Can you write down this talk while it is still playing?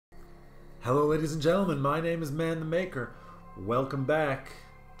Hello ladies and gentlemen, my name is Man the Maker. Welcome back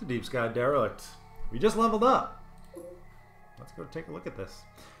to Deep Sky Derelict. We just leveled up. Let's go take a look at this.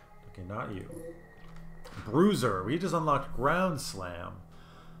 Okay, not you. Bruiser, we just unlocked Ground Slam.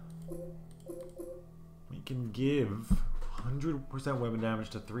 We can give 100% weapon damage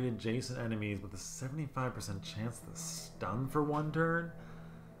to 3 adjacent enemies with a 75% chance to stun for 1 turn.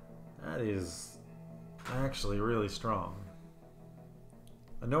 That is actually really strong.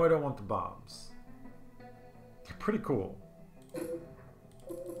 I know I don't want the bombs. They're pretty cool.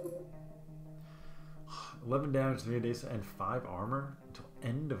 11 damage to 3 adjacent and 5 armor until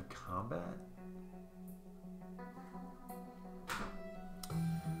end of combat?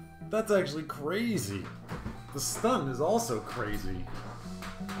 That's actually crazy. The stun is also crazy.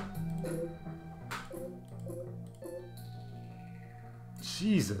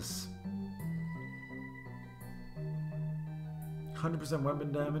 Jesus. 100%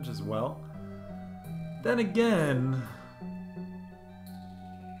 weapon damage as well. Then again,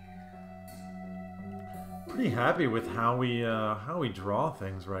 pretty happy with how we draw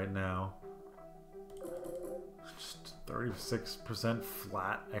things right now. Just 36%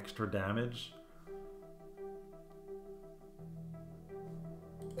 flat extra damage.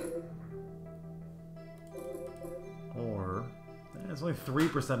 Or it's only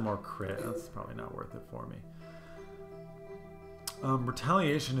 3% more crit. That's probably not worth it for me.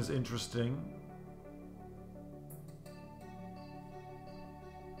 Retaliation is interesting.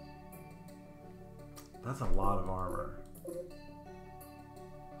 That's a lot of armor.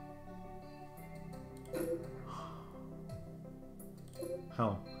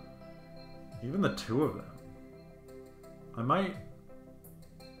 Hell, even the 2 of them. I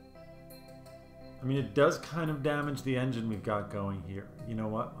mean, it does kind of damage the engine we've got going here. You know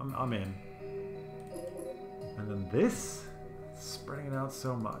what? I'm in. And then this? Spreading it out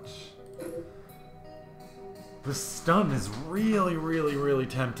so much. The stun is really, really, really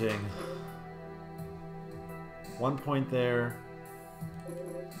tempting. 1 point there,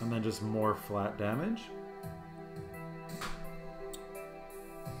 and then just more flat damage.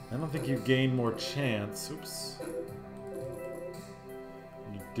 I don't think you gain more chance. Oops.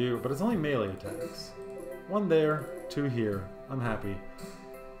 You do, but it's only melee attacks. 1 there, 2 here. I'm happy.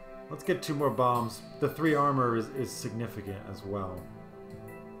 Let's get 2 more bombs. The 3 armor is significant as well.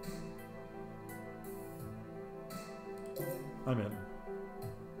 I'm in.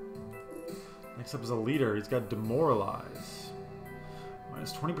 Next up is a leader. He's got Demoralize.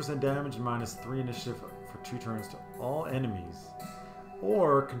 Minus 20% damage and minus 3 initiative for 2 turns to all enemies.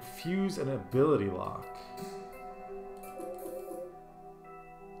 Or Confuse an ability lock.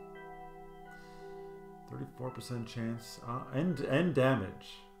 %34% chance and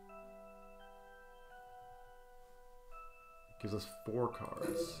damage. Gives us 4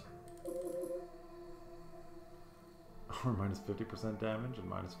 cards. Or minus 50% damage and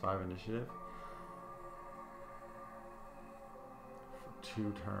minus 5 initiative. For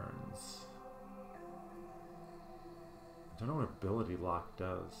 2 turns. I don't know what ability lock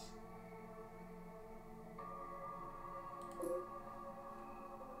does.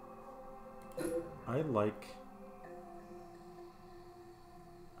 I kind of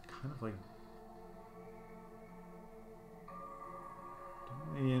like.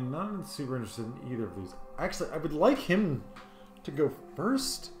 Yeah, not super interested in either of these. Actually, I would like him to go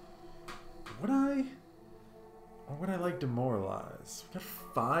first. Would I? Or would I like Demoralize? We got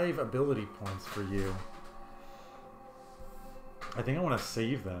 5 ability points for you. I think I want to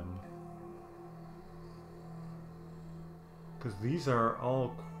save them. Because these are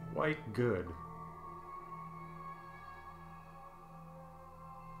all quite good.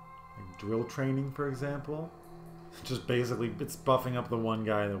 Like drill training, for example. Just basically, it's buffing up the 1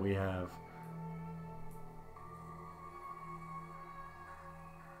 guy that we have.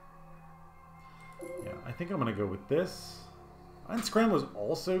 Yeah, I think I'm going to go with this. Unscramble is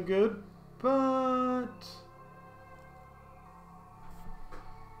also good, but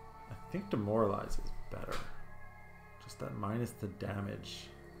I think Demoralize is better. Just that minus the damage.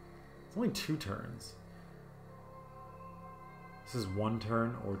 It's only 2 turns. This is 1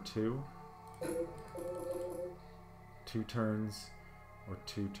 turn or 2. 2 turns or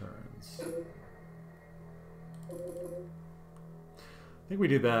 2 turns. I think we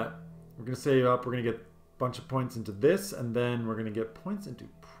do that. We're going to save up. We're going to get a bunch of points into this, and then we're going to get points into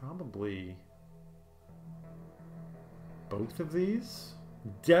probably both of these.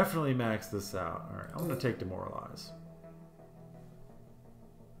 Definitely max this out. Alright, I'm going to take Demoralize.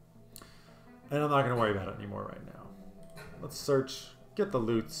 And I'm not going to worry about it anymore right now. Let's search, get the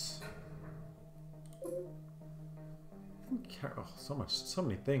loots. even care. Oh, so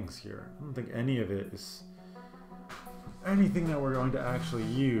many things here. I don't think any of it is anything that we're going to actually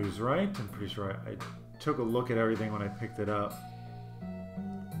use, right? I'm pretty sure I took a look at everything when I picked it up.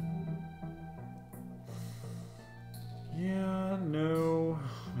 Yeah, no.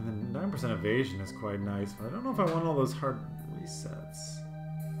 I mean, the 9% evasion is quite nice, but I don't know if I want all those hard resets.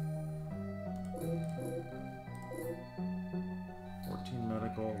 14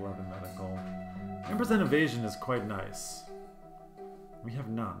 medical, 11 medical. 9% evasion is quite nice. We have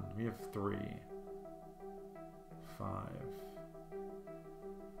none. We have 3. 5.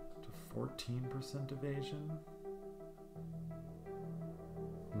 To 14% evasion?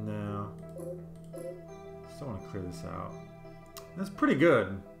 No. Still want to clear this out. That's pretty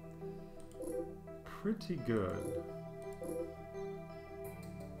good. Pretty good.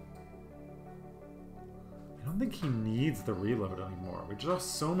 I don't think he needs the reload anymore. We draw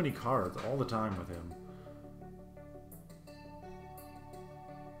so many cards all the time with him.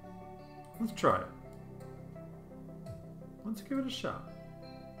 Let's try it. Let's give it a shot.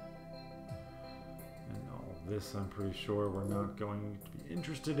 And all this I'm pretty sure we're not going to be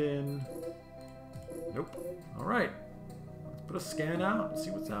interested in. Nope. Alright. Let's put a scan out and see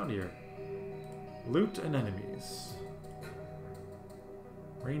what's out here. Loot and enemies.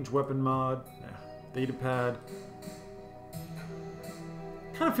 Range weapon mod. Data pad.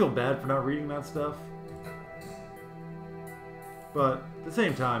 Kind of feel bad for not reading that stuff. But at the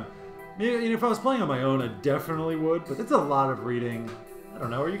same time, maybe if I was playing on my own, I definitely would. But it's a lot of reading. I don't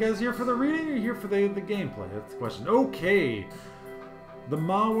know. Are you guys here for the reading or are you here for the gameplay? That's the question. Okay. The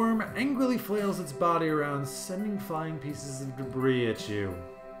Mawworm angrily flails its body around, sending flying pieces of debris at you.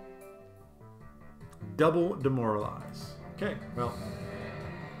 Double demoralize. Okay, well,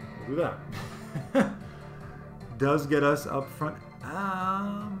 we'll do that. Does get us up front.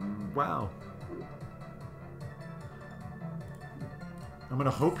 Wow. I'm gonna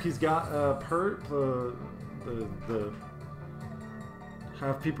hope he's got the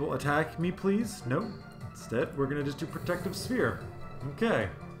have people attack me, please. Nope. Instead, we're gonna just do protective sphere. Okay.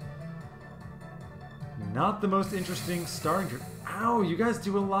 Not the most interesting starting turn. Ow, you guys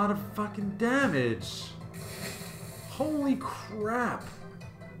do a lot of fucking damage. Holy crap.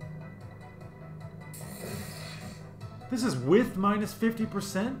 This is with minus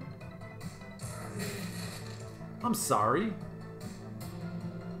 50%? I'm sorry.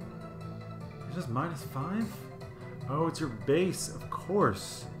 It's just minus 5? Oh, it's your base, of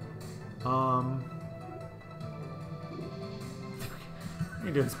course. I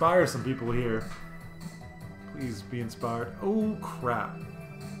need to inspire some people here. Please be inspired. Oh, crap.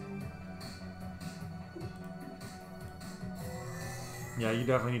 Yeah, you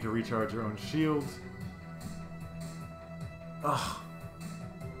definitely need to recharge your own shield. Ugh.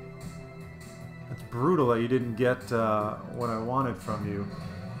 It's brutal that you didn't get what I wanted from you.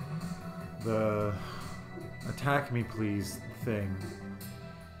 The attack me please thing.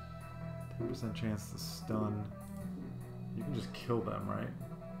 10% chance to stun. You can just kill them, right?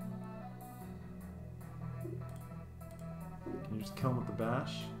 Can you just kill them with the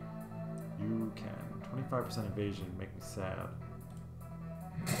bash? You can. 25% evasion make me sad.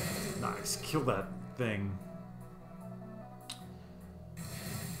 Nice. Kill that thing.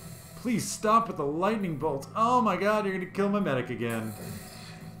 Please stop with the lightning bolts. Oh my god, you're gonna kill my medic again.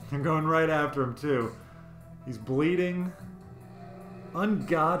 I'm going right after him too. He's bleeding.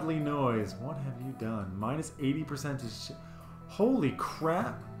 Ungodly noise. What have you done? Minus 80% is holy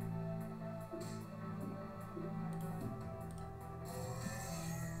crap.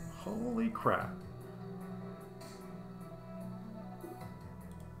 Holy crap.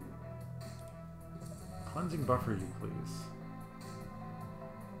 Cleansing buffer you please.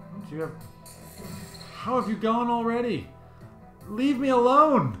 Don't you have... How have you gone already? Leave me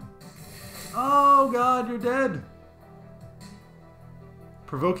alone! Oh god, you're dead!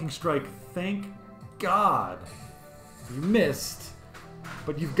 Provoking strike, thank god! You missed,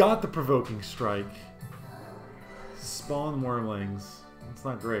 but you've got the provoking strike. Spawn wormlings. That's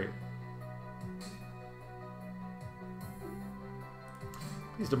not great.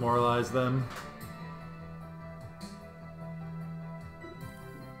 Please demoralize them.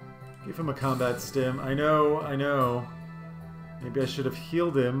 Give him a combat stim. I know. Maybe I should have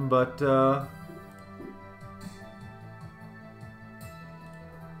healed him, but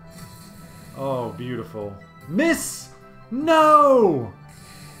oh, beautiful. Miss! No!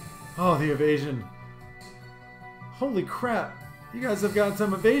 Oh, the evasion. Holy crap. You guys have got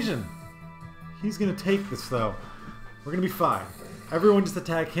some evasion. He's gonna take this, though. We're gonna be fine. Everyone just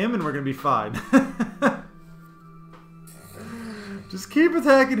attack him and we're gonna be fine. Just keep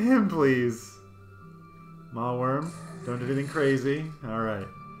attacking him, please. Mawworm. Don't do anything crazy. Alright.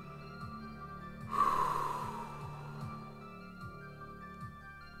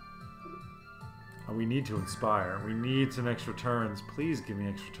 Oh, we need to inspire. We need some extra turns. Please give me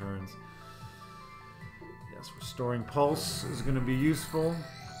extra turns. Yes, restoring pulse is going to be useful.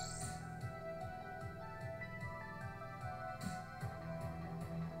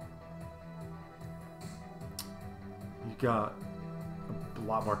 You got a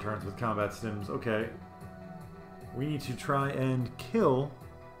lot more turns with combat stims. Okay. We need to try and kill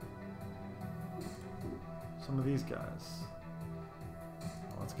some of these guys.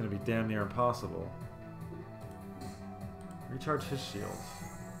 Oh, it's going to be damn near impossible. Recharge his shield.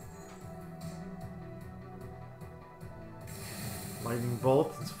 Lightning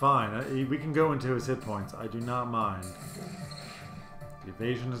bolt, it's fine. We can go into his hit points. I do not mind. The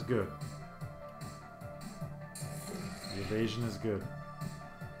evasion is good. The evasion is good.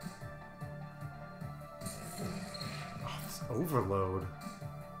 Oh, this overload.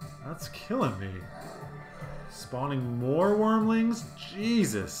 That's killing me. Spawning more wormlings?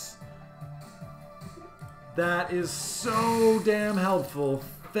 Jesus. That is so damn helpful.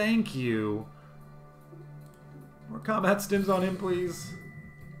 Thank you. More combat stims on him, please.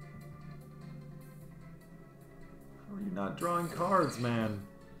 How are you not drawing cards, man?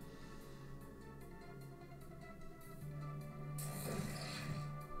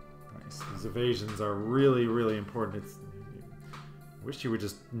 Nice. These evasions are really, really important. I wish you would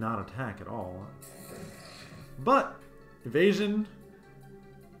just not attack at all. But evasion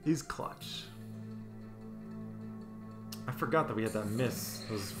is clutch. I forgot that we had that miss.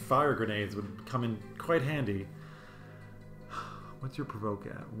 Those fire grenades would come in quite handy. What's your provoke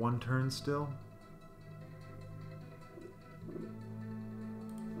at? 1 turn still?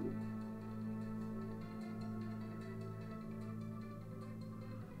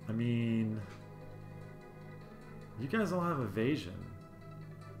 I mean, you guys all have evasion.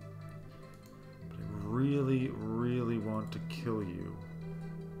 But I really, really want to kill you.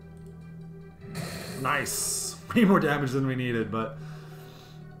 Nice! Way more damage than we needed, but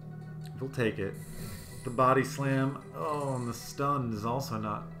we'll take it. The body slam. Oh, and the stun is also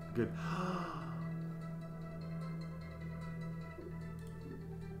not good.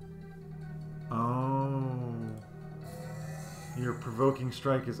 Oh. Your provoking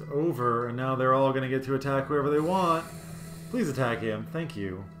strike is over, and now they're all going to get to attack whoever they want. Please attack him. Thank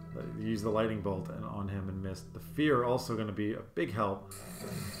you. Use the lightning bolt on him and missed. The fear also going to be a big help.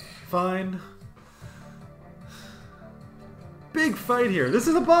 Fine. Big fight here. This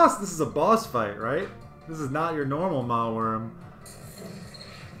is a boss. This is a boss fight, right? This is not your normal Maelworm.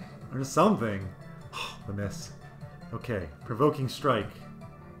 Or something. Oh, the miss. Okay. Provoking strike.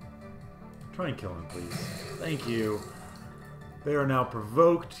 Try and kill him, please. Thank you. They are now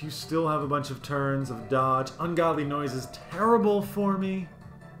provoked. You still have a bunch of turns of dodge. Ungodly noise is terrible for me.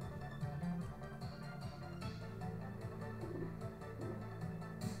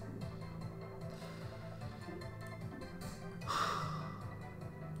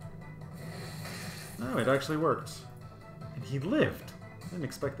 No, it actually worked. And he lived. I didn't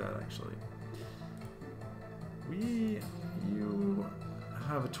expect that, actually. You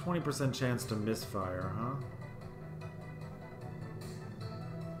have a 20% chance to misfire, huh?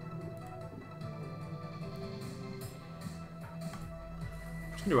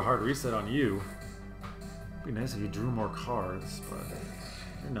 I'm just gonna do a hard reset on you. It'd be nice if you drew more cards, but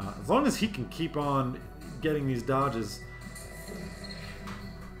you're not. As long as he can keep on getting these dodges,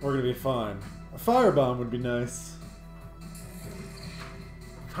 we're gonna be fine. A firebomb would be nice.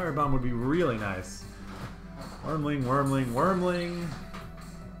 Firebomb would be really nice. Wormling, wormling, wormling.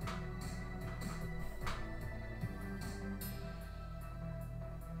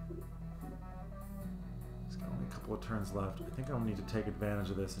 He's got only a couple of turns left. I think I'll need to take advantage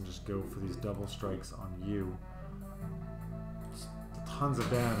of this and just go for these double strikes on you. Just tons of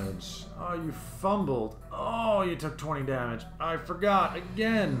damage. Oh, you fumbled. Oh, you took 20 damage. I forgot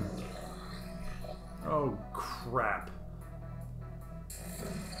again. Oh, crap.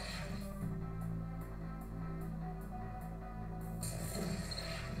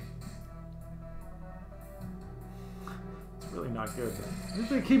 It's really not good.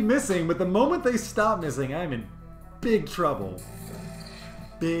 They keep missing, but the moment they stop missing, I'm in big trouble.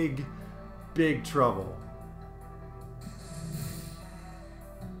 Big, big trouble.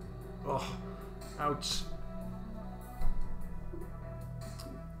 Oh, ouch.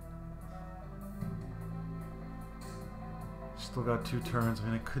 Still got 2 turns. I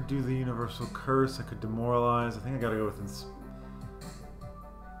mean, I could do the Universal Curse. I could Demoralize. I think I gotta go with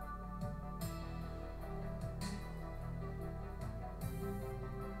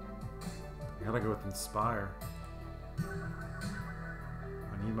I gotta go with Inspire.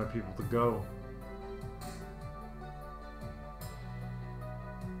 I need my people to go.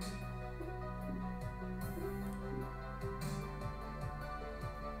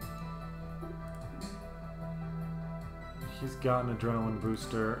 He's got an adrenaline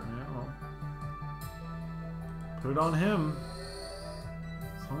booster. Yeah, well, put it on him.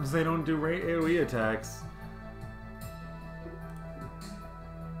 As long as they don't do AoE attacks.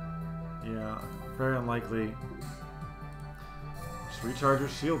 Yeah, very unlikely. Just recharge your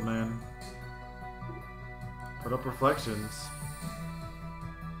shield, man. Put up reflections.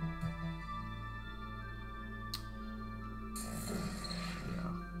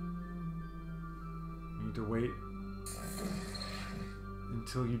 Yeah. You need to wait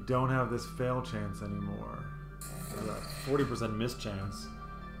until you don't have this fail chance anymore. That 40% miss chance is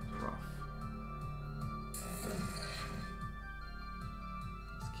rough.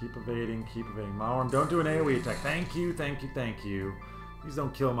 Just keep evading, keep evading. Malworm, don't do an AoE attack. Thank you, thank you, thank you. Please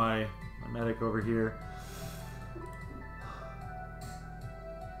don't kill my medic over here.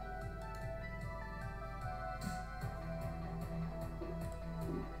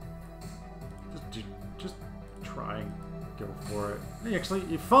 Just try and go for it. Hey, actually,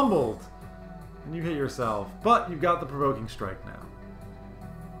 you fumbled! And you hit yourself. But you've got the provoking strike now.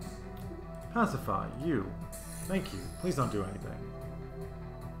 Pacify, you. Thank you. Please don't do anything.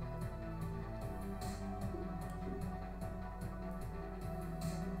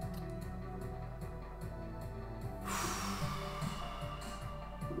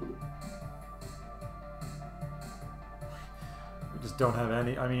 We just don't have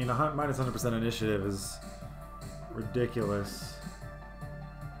any. I mean, minus 100% initiative is ridiculous.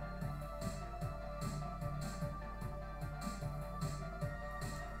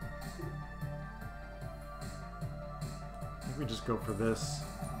 I think we just go for this.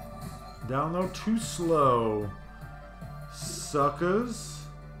 Download too slow. Suckers.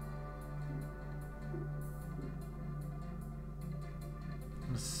 I'm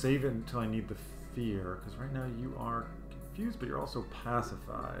gonna save it until I need the fear, because right now you are confused, but you're also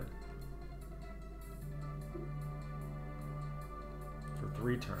pacified. For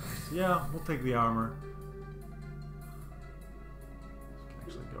 3 turns. Yeah, we'll take the armor. We can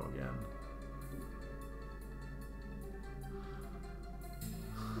actually go again.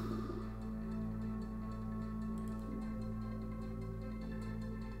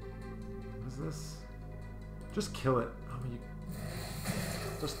 What is this? Just kill it. Oh, you...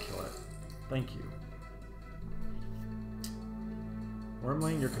 Just kill it. Thank you.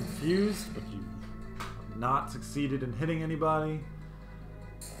 Wormling, you're confused, but you've not succeeded in hitting anybody.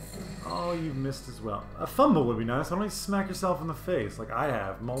 Oh, you've missed as well. A fumble would be nice. Why don't you smack yourself in the face like I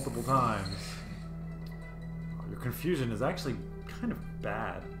have multiple times? Oh, your confusion is actually kind of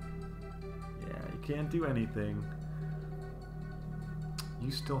bad. Yeah, you can't do anything.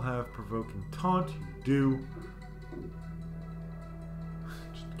 You still have provoking taunt. You do.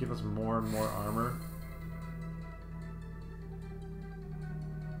 Just give us more and more armor.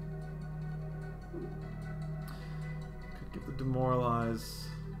 Could give the demoralize.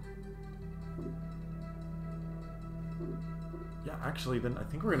 Yeah, actually, then I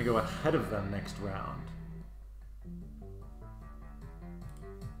think we're going to go ahead of them next round.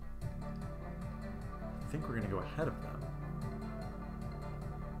 I think we're going to go ahead of them.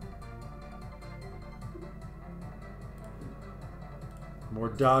 More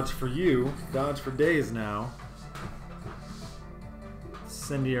dodge for you. Dodge for days now.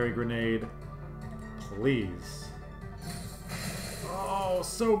 Incendiary grenade. Please. Oh,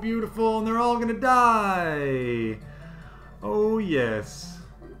 so beautiful, and they're all going to die. Oh, yes.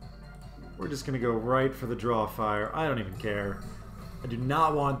 We're just going to go right for the draw fire. I don't even care. I do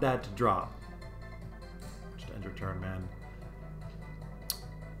not want that to drop. Just end your turn, man.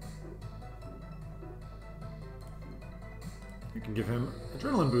 You can give him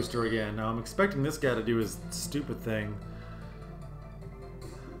adrenaline booster again. Now I'm expecting this guy to do his stupid thing.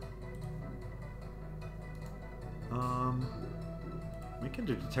 We can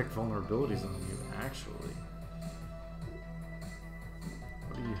do detect vulnerabilities on you, actually.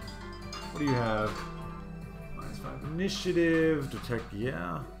 What do you have? -5 initiative, detect,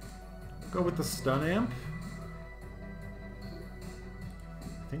 yeah. Go with the stun amp.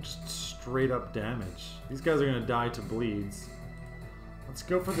 I think just straight up damage. These guys are gonna die to bleeds. Let's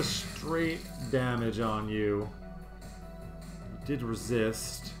go for the straight damage on you. You did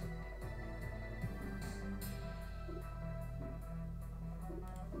resist.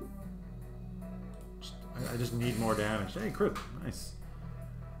 I just need more damage. Hey, crit. Nice.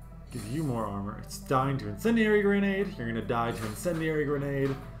 Give you more armor. It's dying to incendiary grenade. You're gonna die to incendiary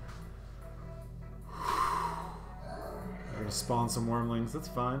grenade. You're gonna gonna spawn some wormlings. That's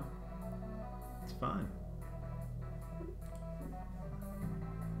fine. It's fine.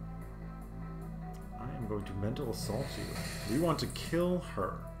 I am going to mental assault you. We want to kill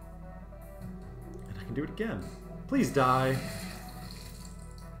her. And I can do it again. Please die.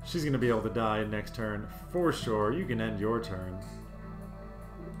 She's gonna be able to die next turn. For sure. You can end your turn.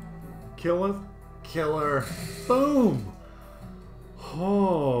 Kill her. Kill her. Boom!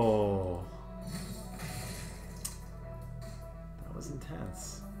 Oh. That was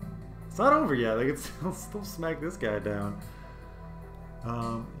intense. It's not over yet. I can still smack this guy down.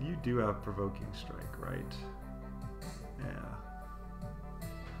 You do have provoking strike, right? Yeah.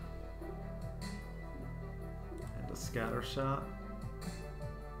 And a scatter shot.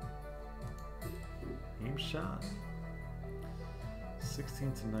 Aim shot.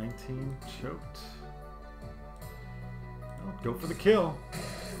 16 to 19. Choked. Oh, go for the kill.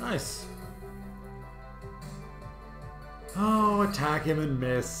 Nice. Oh, attack him and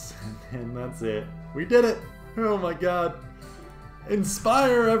miss. And that's it. We did it. Oh my god.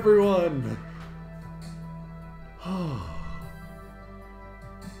 Inspire everyone. Oh.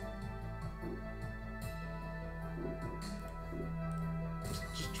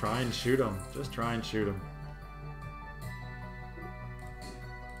 Just try and shoot him. Just try and shoot him.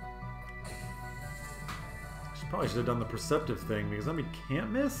 Probably should have done the perceptive thing because then we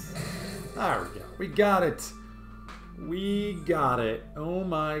can't miss. There we go. We got it. We got it. Oh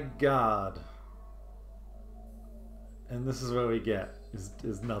my god. And this is what we get.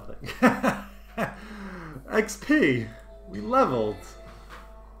 Is nothing. XP. We leveled.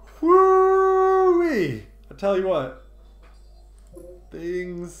 Woo-wee. I tell you what.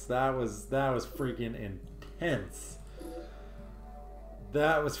 Things that was freaking intense.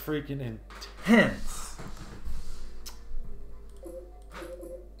 That was freaking intense.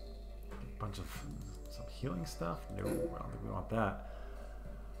 Bunch of some healing stuff. No, I don't think we want that.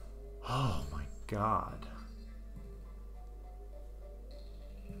 Oh my god.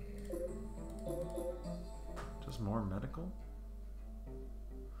 Just more medical.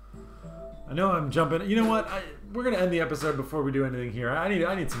 I know I'm jumping. You know what? We're gonna end the episode before we do anything here. I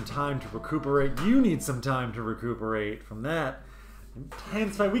need some time to recuperate. You need some time to recuperate from that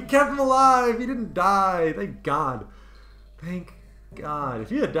intense fight. We kept him alive. He didn't die. Thank God. Thank God. If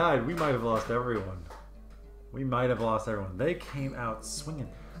he had died, we might have lost everyone. We might have lost everyone. They came out swinging.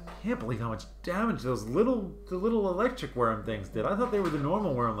 I can't believe how much damage the little electric worm things did. I thought they were the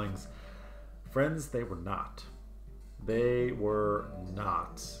normal wormlings. Friends, they were not. They were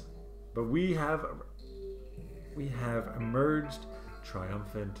not. But we have emerged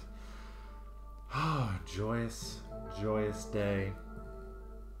triumphant. Oh, joyous day.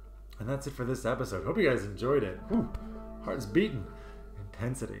 And that's it for this episode. Hope you guys enjoyed it. Whew, heart's beating.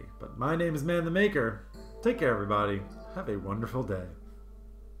 Intensity. But my name is Man the Maker. Take care, everybody. Have a wonderful day.